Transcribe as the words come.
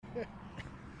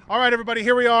All right, everybody,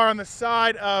 here we are on the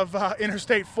side of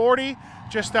Interstate 40,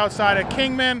 just outside of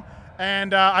Kingman,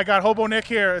 and I got Hobo Nick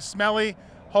here, a smelly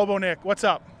Hobo Nick. What's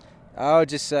up? Oh,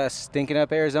 just stinking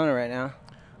up Arizona right now.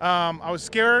 I was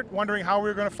scared, wondering how we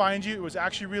were going to find you. It was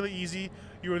actually really easy.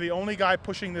 You were the only guy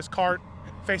pushing this cart,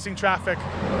 facing traffic.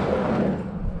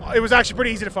 It was actually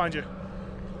pretty easy to find you.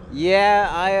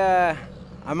 Yeah,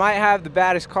 I might have the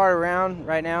baddest cart around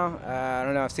right now. I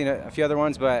don't know, I've seen a few other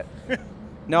ones, but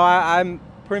no, I'm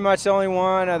pretty much the only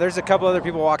one. There's a couple other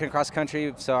people walking across the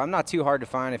country, so I'm not too hard to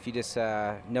find if you just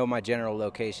know my general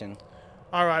location.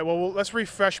 All right, well, let's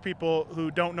refresh people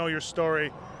who don't know your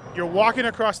story. You're walking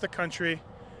across the country.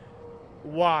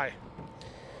 Why?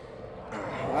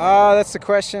 That's the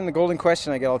question, the golden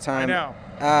question I get all the time. I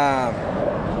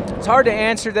know. It's hard to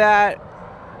answer that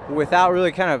without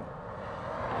really kind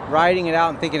of writing it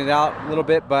out and thinking it out a little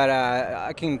bit, but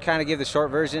I can kind of give the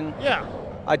short version. Yeah.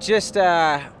 I just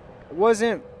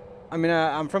wasn't. I mean,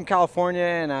 I'm from California,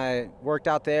 and I worked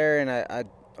out there, and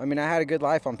I mean, I had a good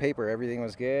life on paper. Everything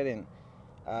was good, and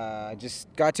I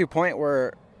just got to a point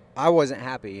where I wasn't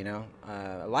happy. You know,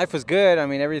 life was good. I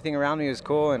mean, everything around me was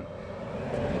cool, and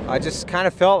I just kind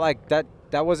of felt like that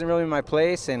wasn't really my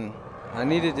place, and I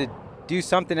needed to do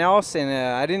something else, and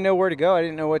I didn't know where to go. I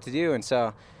didn't know what to do, and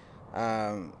so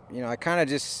you know, I kind of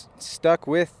just stuck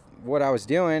with what I was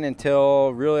doing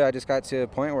until really I just got to a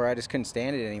point where I just couldn't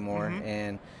stand it anymore. Mm-hmm.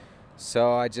 And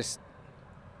so I just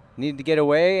needed to get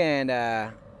away, and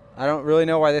I don't really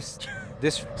know why this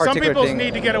particular Some people thing.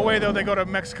 need to get away, though. They go to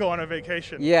Mexico on a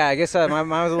vacation. Yeah, I guess mine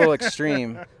was a little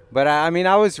extreme. But I mean,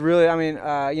 I was really,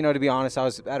 you know, to be honest, I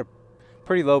was at a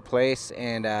pretty low place,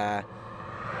 and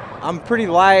I'm pretty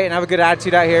light and I have a good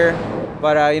attitude out here.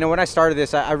 But, you know, when I started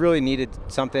this, I really needed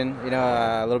something, you know,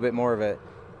 a little bit more of it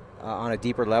on a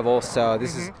deeper level. So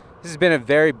this has been a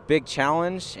very big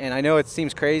challenge, and I know it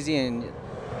seems crazy. And,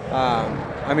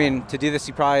 I mean, to do this,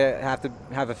 you probably have to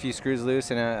have a few screws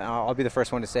loose, and I'll be the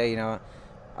first one to say, you know,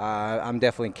 I'm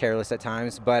definitely careless at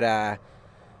times. But,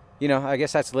 you know, I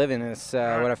guess that's living. It's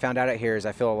what I found out out here is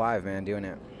I feel alive, man, doing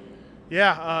it.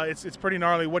 Yeah, it's pretty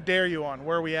gnarly. What day are you on?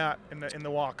 Where are we at in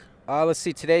the walk? Let's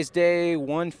see. Today's day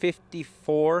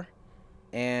 154,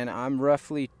 and I'm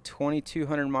roughly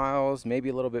 2,200 miles, maybe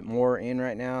a little bit more in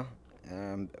right now.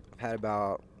 I've had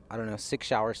about, I don't know, 6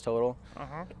 showers total.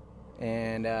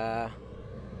 And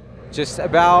just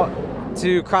about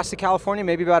to cross to California,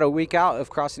 maybe about a week out of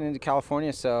crossing into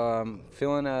California. So I'm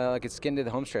feeling like it's getting to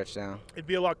the home stretch now. It'd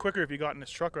be a lot quicker if you got in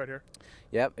this truck right here.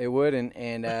 Yep, it would,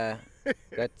 and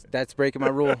that's breaking my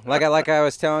rule. Like I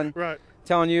was telling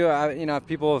you, you know,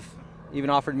 people have even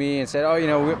offered me and said, oh, you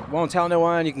know, we won't tell no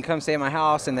one. You can come stay at my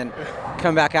house and then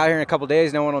come back out here in a couple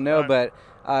days. No one will know. Right.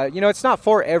 But you know, it's not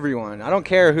for everyone. I don't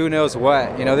care who knows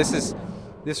what. You know, this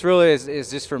really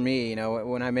is just for me. You know,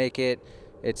 when I make it,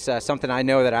 it's something I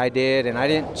know that I did, and I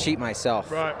didn't cheat myself.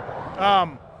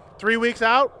 Right. 3 weeks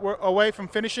out, we're away from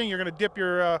finishing. You're going to dip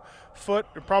your foot,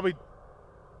 or probably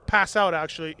pass out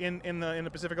actually in the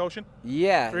Pacific Ocean.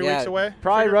 Yeah. 3 weeks away.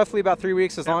 Probably roughly about 3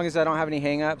 weeks, as long as I don't have any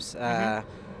hang-ups.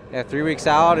 Yeah, 3 weeks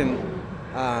out, and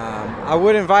I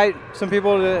would invite some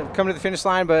people to come to the finish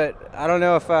line, but I don't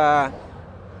know if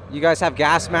you guys have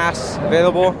gas masks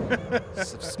available.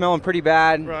 Smelling pretty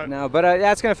bad. Right. No, but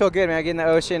yeah, it's gonna feel good, man. I get in the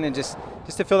ocean and just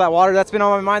to feel that water. That's been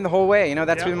on my mind the whole way. You know,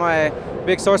 that's been my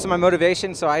big source of my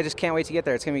motivation. So I just can't wait to get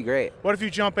there. It's gonna be great. What if you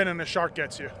jump in and a shark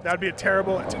gets you? That'd be a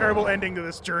terrible ending to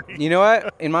this journey. You know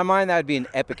what? In my mind, that would be an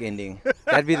epic ending.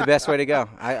 That'd be the best way to go.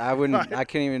 I wouldn't. Right. I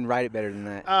couldn't even write it better than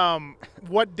that.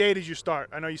 What day did you start?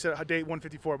 I know you said date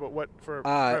 154, but what for?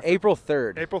 April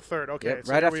 3rd. April 3rd. Okay. Yep,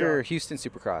 So right after Houston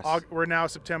Supercross. We're now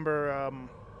September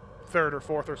 3rd or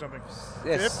 4th or something.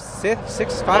 Yes, 5th,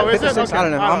 6th, 6th, Oh, is 5th, or it? 6th. Okay. I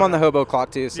don't know. I'm on the Hobo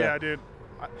clock too. So. Yeah, dude.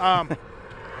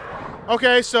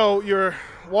 Okay, so you're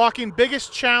walking.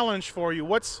 Biggest challenge for you?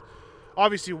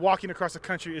 Obviously walking across the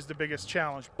country is the biggest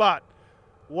challenge, but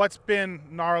what's been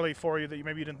gnarly for you that you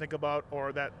didn't think about,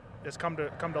 or that has come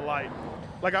to light?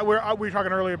 Like we were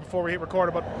talking earlier before we hit record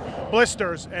about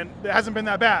blisters, and it hasn't been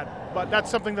that bad, but that's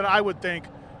something that I would think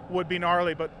would be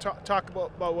gnarly. But talk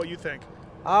about what you think.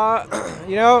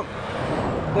 You know,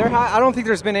 I don't think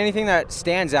there's been anything that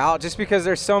stands out, just because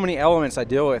there's so many elements I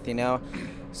deal with, you know.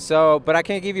 So, but I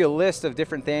can't give you a list of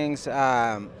different things.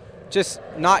 Just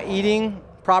not eating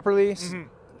properly,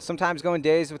 sometimes going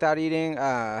days without eating,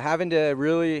 having to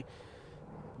really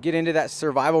get into that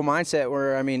survival mindset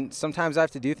where, I mean, sometimes I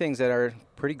have to do things that are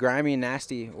pretty grimy and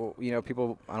nasty, you know,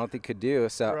 people I don't think could do.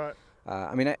 So, Right.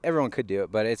 I mean, everyone could do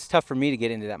it, but it's tough for me to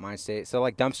get into that mind state. So,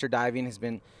 like, dumpster diving has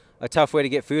been a tough way to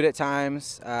get food at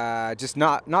times. Just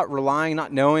not relying,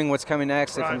 not knowing what's coming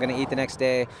next, if I'm going to eat the next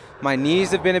day. My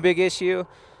knees have been a big issue.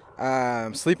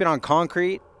 Sleeping on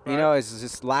concrete, you know, is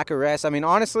just lack of rest. I mean,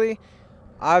 honestly,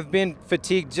 I've been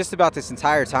fatigued just about this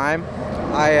entire time.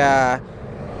 I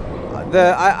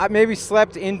maybe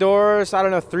slept indoors, I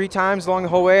don't know, 3 times along the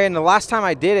whole way. And the last time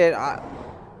I did it,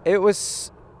 it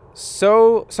was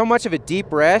so much of a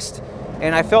deep rest.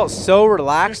 And I felt so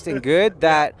relaxed and good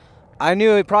that I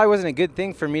knew it probably wasn't a good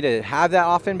thing for me to have that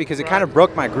often, because it kind of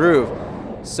broke my groove.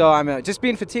 So I'm just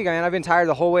being fatigued. I mean, I've been tired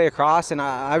the whole way across, and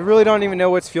I really don't even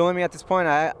know what's fueling me at this point.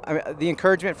 The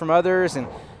encouragement from others and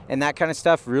that kind of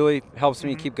stuff really helps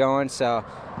me keep going. So,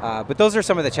 but those are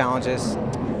some of the challenges.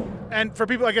 And for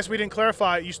people, I guess we didn't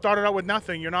clarify, you started out with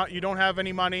nothing. You don't have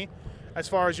any money as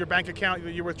far as your bank account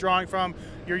that you're withdrawing from.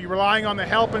 You're relying on the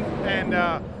help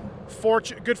and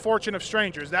good fortune of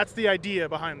strangers. That's the idea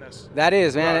behind this. That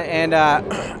is, man.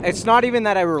 And it's not even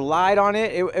that I relied on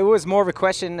it. It was more of a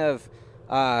question of,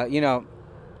 you know,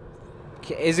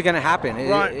 is it going to happen?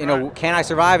 You know, can I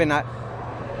survive? And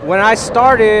when I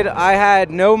started, I had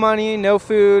no money, no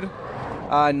food,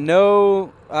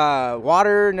 no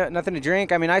water, nothing to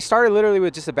drink. I mean, I started literally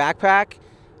with just a backpack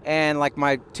and like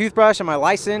my toothbrush and my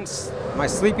license, my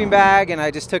sleeping bag, and I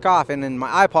just took off. And then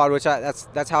my iPod, which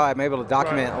that's how I'm able to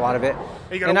document a lot of it.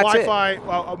 You got a Wi-Fi,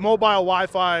 a mobile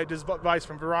Wi-Fi device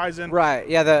from Verizon. Right.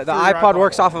 Yeah. The iPod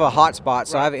works off of a hotspot,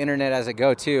 so I have internet as I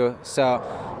go too. So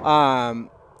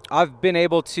I've been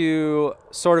able to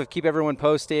sort of keep everyone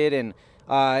posted, and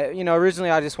you know, originally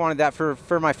I just wanted that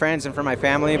for my friends and for my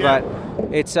family, but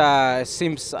it's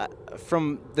seems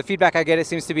from the feedback I get, it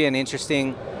seems to be an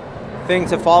interesting thing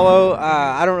to follow.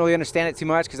 I don't really understand it too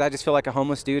much because I just feel like a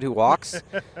homeless dude who walks,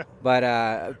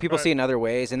 but people see it in other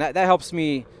ways, and that helps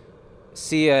me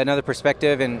see another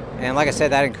perspective, and like I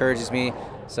said, that encourages me.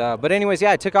 So, but anyways,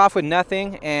 yeah, I took off with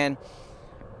nothing, and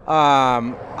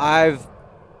I've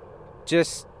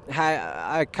just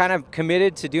I kind of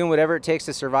committed to doing whatever it takes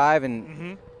to survive,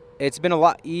 and it's been a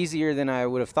lot easier than I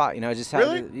would have thought. You know, just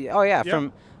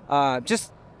from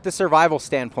just the survival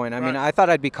standpoint. I mean, I thought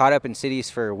I'd be caught up in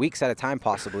cities for weeks at a time,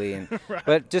 possibly, and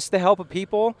but just the help of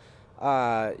people,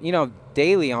 you know,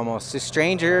 daily almost, just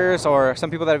strangers or some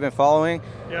people that have been following,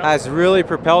 has really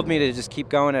propelled me to just keep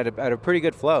going at a pretty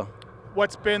good flow.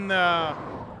 What's been the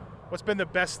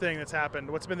best thing that's happened?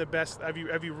 What's been the best? Have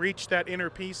you reached that inner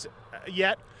peace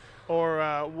yet, or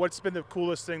what's been the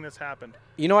coolest thing that's happened?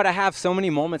 You know what? I have so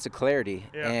many moments of clarity,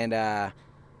 and I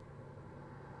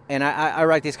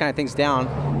write these kind of things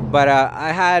down. But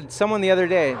I had someone the other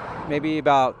day, maybe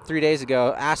about 3 days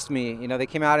ago, asked me. You know, they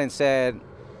came out and said,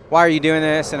 "Why are you doing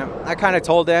this?" And I kind of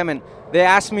told them, and they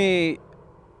asked me,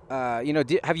 you know,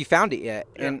 have you found it yet?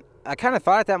 And I kind of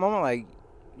thought at that moment, like,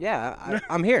 yeah,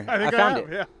 I'm here. I found it.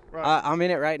 Yeah. I'm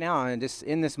in it right now, and just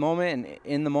in this moment, and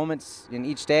in the moments in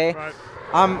each day,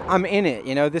 I'm in it.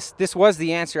 You know, this was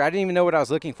the answer. I didn't even know what I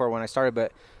was looking for when I started,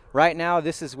 but right now,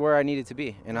 this is where I needed to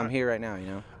be, and I'm here right now. You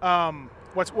know.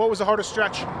 What was the hardest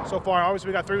stretch so far? Obviously,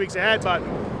 we got 3 weeks ahead, but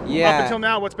up until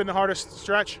now, what's been the hardest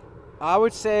stretch? I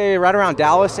would say right around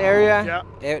Dallas area,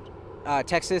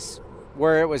 Texas,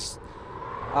 where it was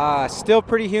still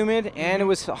pretty humid and it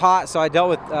was hot, so I dealt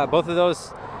with both of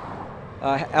those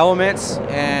elements,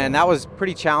 and that was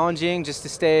pretty challenging just to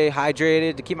stay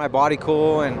hydrated, to keep my body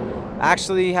cool, and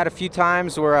actually had a few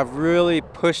times where I've really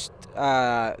pushed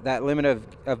that limit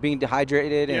of being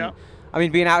dehydrated. And I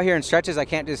mean, being out here in stretches, I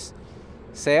can't just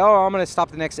say, oh, I'm going to stop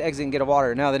the next exit and get a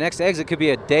water. No, the next exit could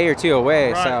be a day or 2 away.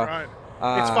 It's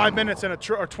 5 minutes in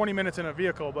or 20 minutes in a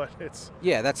vehicle, but it's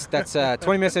that's 20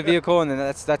 minutes in a vehicle, and then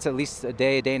that's at least a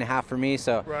day and a half for me.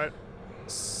 So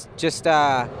just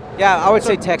I would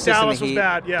say Texas Dallas in the heat. Was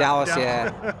bad.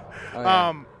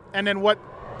 Dallas. And then what,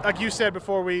 like you said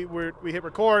before we hit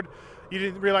record, you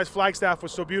didn't realize Flagstaff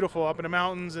was so beautiful up in the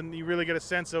mountains, and you really get a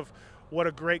sense of what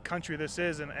a great country this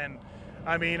is. And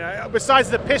I mean,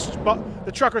 besides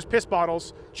the truckers' piss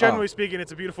bottles, generally speaking,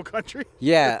 it's a beautiful country.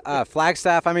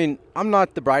 Flagstaff, I mean, I'm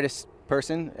not the brightest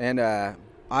person, and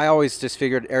I always just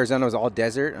figured Arizona was all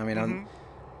desert. I mean,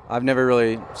 I've never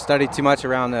really studied too much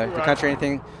around the country or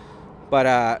anything,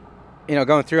 but you know,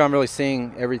 going through, I'm really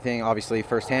seeing everything obviously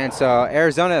firsthand. So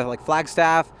Arizona, like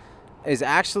Flagstaff, is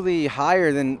actually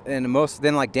higher than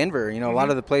like Denver. You know, a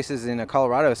lot of the places in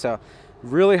Colorado. So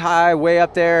really high, way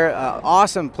up there.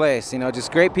 Awesome place. You know,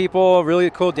 just great people. Really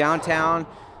cool downtown.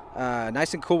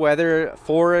 Nice and cool weather.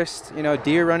 Forest. You know,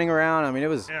 deer running around. I mean, it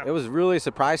was really a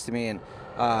surprise to me, and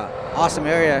awesome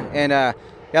area. And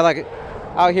like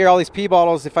out here, all these pee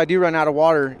bottles, if I do run out of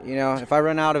water, you know, if I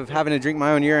run out of having to drink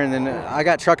my own urine, then I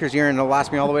got trucker's urine that'll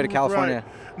last me all the way to California.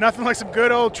 Right. Nothing like some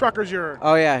good old trucker's urine.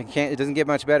 Oh yeah, it doesn't get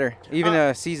much better.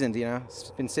 Even seasoned, you know,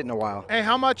 it's been sitting a while. Hey,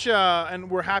 how much, and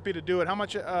we're happy to do it, how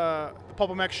much the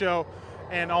Pulp MX show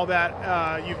and all that,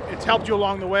 it's helped you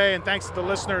along the way, and thanks to the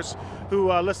listeners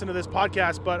who listen to this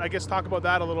podcast, but I guess talk about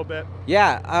that a little bit.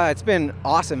 Yeah, it's been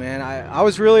awesome, man. I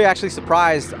was really actually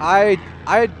surprised. I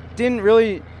didn't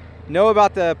really know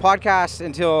about the podcast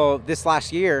until this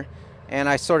last year, and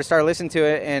I sort of started listening to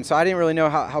it, and so I didn't really know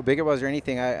how big it was or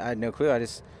anything. I had no clue. I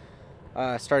just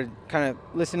started kind of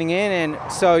listening in,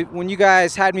 and so when you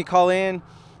guys had me call in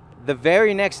the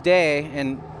very next day,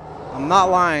 and I'm not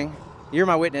lying, you're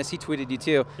my witness, he tweeted you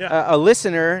too, a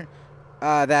listener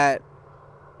that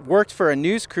worked for a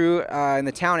news crew in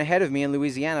the town ahead of me in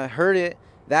Louisiana heard it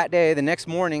that day. The next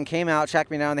morning came out,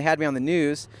 tracked me down, they had me on the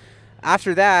news.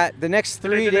 After that, the next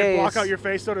 3 days... Did they block out your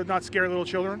face, though, to not scare little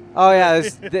children? Oh, yeah.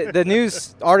 The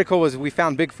news article was, we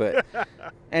found Bigfoot.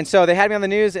 And so they had me on the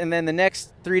news, and then the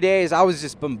next 3 days, I was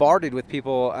just bombarded with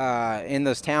people in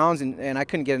those towns, and I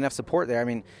couldn't get enough support there. I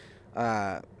mean,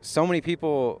 so many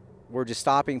people were just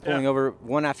stopping, pulling over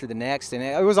one after the next, and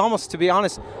it was almost, to be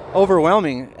honest,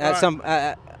 overwhelming at some...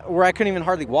 where I couldn't even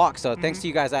hardly walk. So thanks to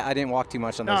you guys, I didn't walk too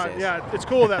much on those days. Yeah, it's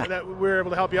cool that we were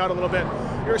able to help you out a little bit.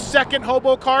 Your second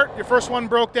hobo cart, your first one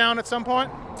broke down at some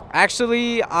point?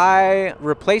 Actually, I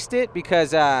replaced it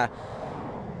because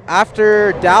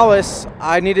after Dallas,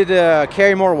 I needed to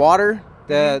carry more water.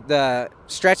 The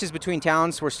stretches between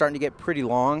towns were starting to get pretty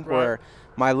long, where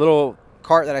my little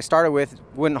cart that I started with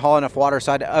wouldn't haul enough water,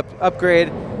 so I had to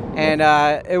upgrade. And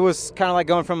it was kind of like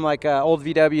going from like an old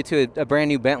VW to a brand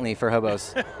new Bentley for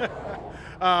hobos.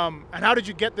 And how did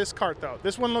you get this cart, though?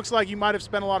 This one looks like you might have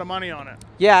spent a lot of money on it.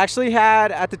 Yeah, I actually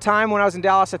had, at the time when I was in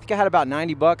Dallas, I think I had about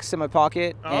 $90 in my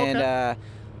pocket. And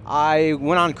I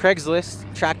went on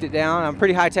Craigslist, tracked it down. I'm a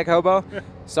pretty high-tech hobo.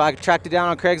 So I tracked it down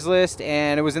on Craigslist,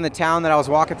 and it was in the town that I was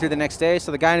walking through the next day.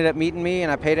 So the guy ended up meeting me,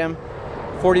 and I paid him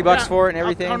 $40 for it and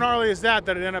everything. How gnarly is that it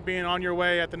ended up being on your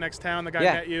way at the next town, the guy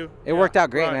met you? It worked out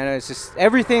great, man. It's just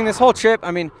everything, this whole trip, I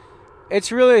mean, it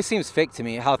seems fake to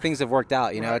me how things have worked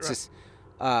out, you know. It's just,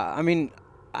 I mean,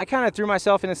 I kind of threw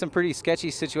myself into some pretty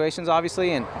sketchy situations,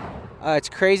 obviously, and it's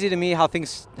crazy to me how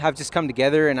things have just come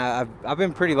together, and I've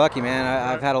been pretty lucky, man.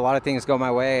 I've had a lot of things go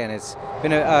my way, and it's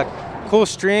been a cool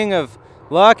string of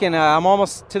luck, and I'm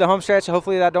almost to the home stretch.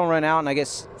 Hopefully that don't run out and I get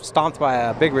stomped by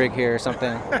a big rig here or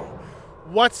something.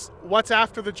 What's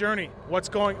after the journey?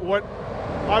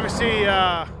 Obviously,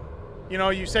 you know,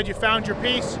 you said you found your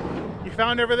peace, you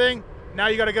found everything. Now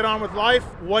you got to get on with life.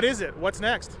 What is it? What's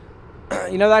next?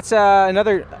 You know, that's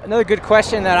another good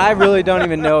question that I really don't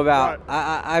even know about.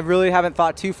 I really haven't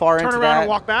thought too far into that. Turn around and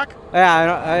walk back?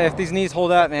 Yeah, if these knees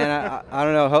hold up, man, I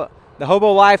don't know. The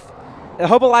hobo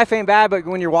life ain't bad, but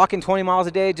when you're walking 20 miles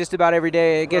a day just about every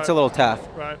day, it gets a little tough.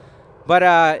 Right. But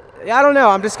I don't know.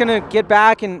 I'm just gonna get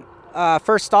back and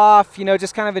first off, you know,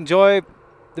 just kind of enjoy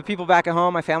the people back at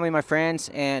home, my family, my friends,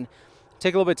 and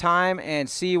take a little bit of time and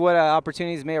see what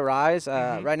opportunities may arise.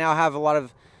 Right now I have a lot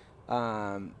of,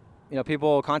 you know,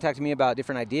 people contacting me about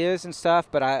different ideas and stuff,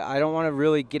 but I don't want to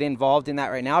really get involved in that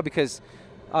right now because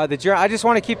the journey. I just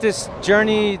want to keep this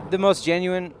journey the most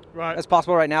genuine as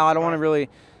possible right now. I don't want to really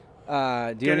do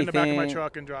anything. Get in the back of my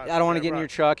truck and drive. I don't want to get in your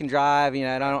truck and drive. You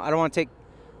know, I don't want to take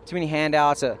too many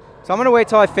handouts. So I'm going to wait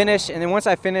till I finish, and then once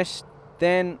I finish,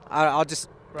 then I'll just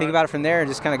think about it from there and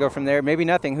just kind of go from there. Maybe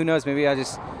nothing. Who knows? Maybe I'll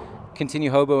just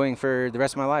continue hoboing for the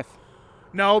rest of my life.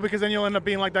 No, because then you'll end up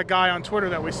being like that guy on Twitter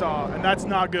that we saw, and that's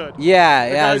not good. Yeah,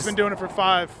 the guy's been doing it for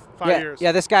five years.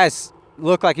 Yeah, this guy's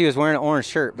looked like he was wearing an orange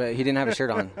shirt, but he didn't have a shirt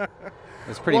on.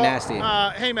 It's pretty nasty.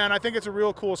 Hey, man, I think it's a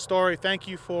real cool story. Thank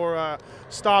you for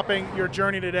stopping your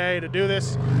journey today to do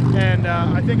this, and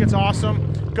I think it's awesome.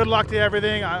 Good luck to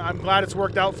everything. I'm glad it's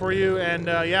worked out for you, and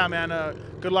yeah, man,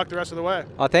 good luck the rest of the way.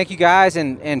 Thank you, guys,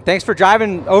 and thanks for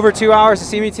driving over 2 hours to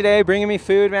see me today, bringing me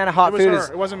food, man. Hot food.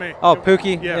 It wasn't me. Oh,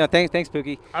 Pookie. Yeah. Thanks,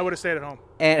 Pookie. I would have stayed at home.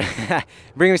 And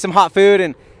bringing me some hot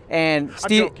food, and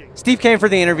Steve came for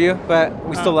the interview, but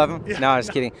we still love him. Yeah, no, I'm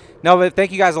just kidding. No, but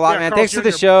thank you guys a lot, man. Thanks for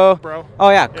the show, bro. Oh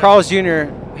yeah, Carl's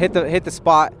Jr. hit the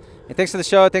spot. And thanks for the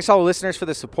show. Thanks to all the listeners for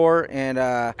the support. And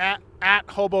at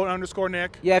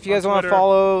Hobo_Nick. Yeah, if you guys want to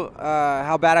follow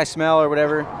how bad I smell or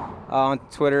whatever on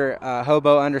Twitter,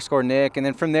 Hobo_Nick. And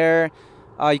then from there,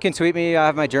 you can tweet me. I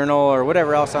have my journal or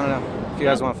whatever else. I don't know if you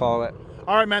guys want to follow it.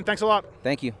 All right, man. Thanks a lot.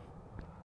 Thank you.